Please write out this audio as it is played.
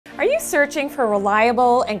Are you searching for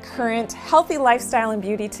reliable and current healthy lifestyle and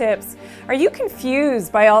beauty tips? Are you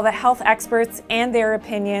confused by all the health experts and their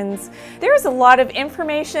opinions? There is a lot of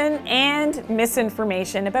information and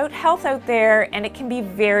misinformation about health out there, and it can be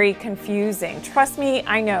very confusing. Trust me,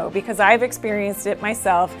 I know, because I've experienced it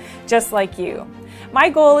myself, just like you. My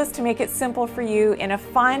goal is to make it simple for you in a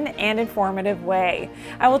fun and informative way.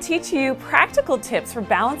 I will teach you practical tips for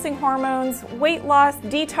balancing hormones, weight loss,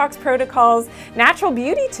 detox protocols, natural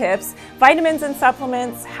beauty tips, vitamins and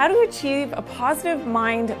supplements, how to achieve a positive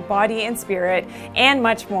mind, body, and spirit, and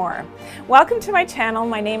much more. Welcome to my channel.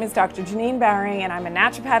 My name is Dr. Janine Bowring, and I'm a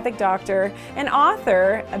naturopathic doctor, an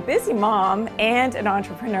author, a busy mom, and an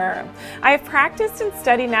entrepreneur. I have practiced and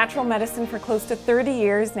studied natural medicine for close to 30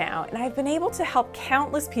 years now, and I've been able to help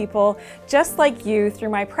countless people just like you through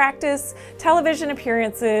my practice, television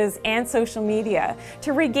appearances, and social media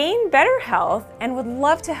to regain better health, and would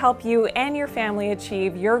love to help you and your family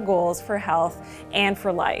achieve your goals for health and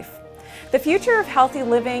for life. The future of healthy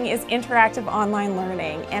living is interactive online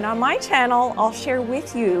learning, and on my channel, I'll share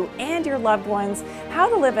with you and your loved ones how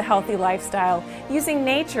to live a healthy lifestyle using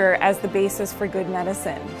nature as the basis for good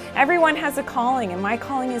medicine. Everyone has a calling, and my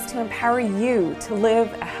calling is to empower you to live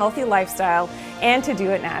a healthy lifestyle and to do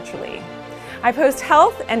it naturally. I post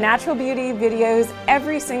health and natural beauty videos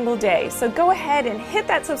every single day, so go ahead and hit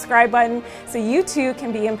that subscribe button so you too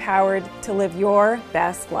can be empowered to live your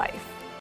best life.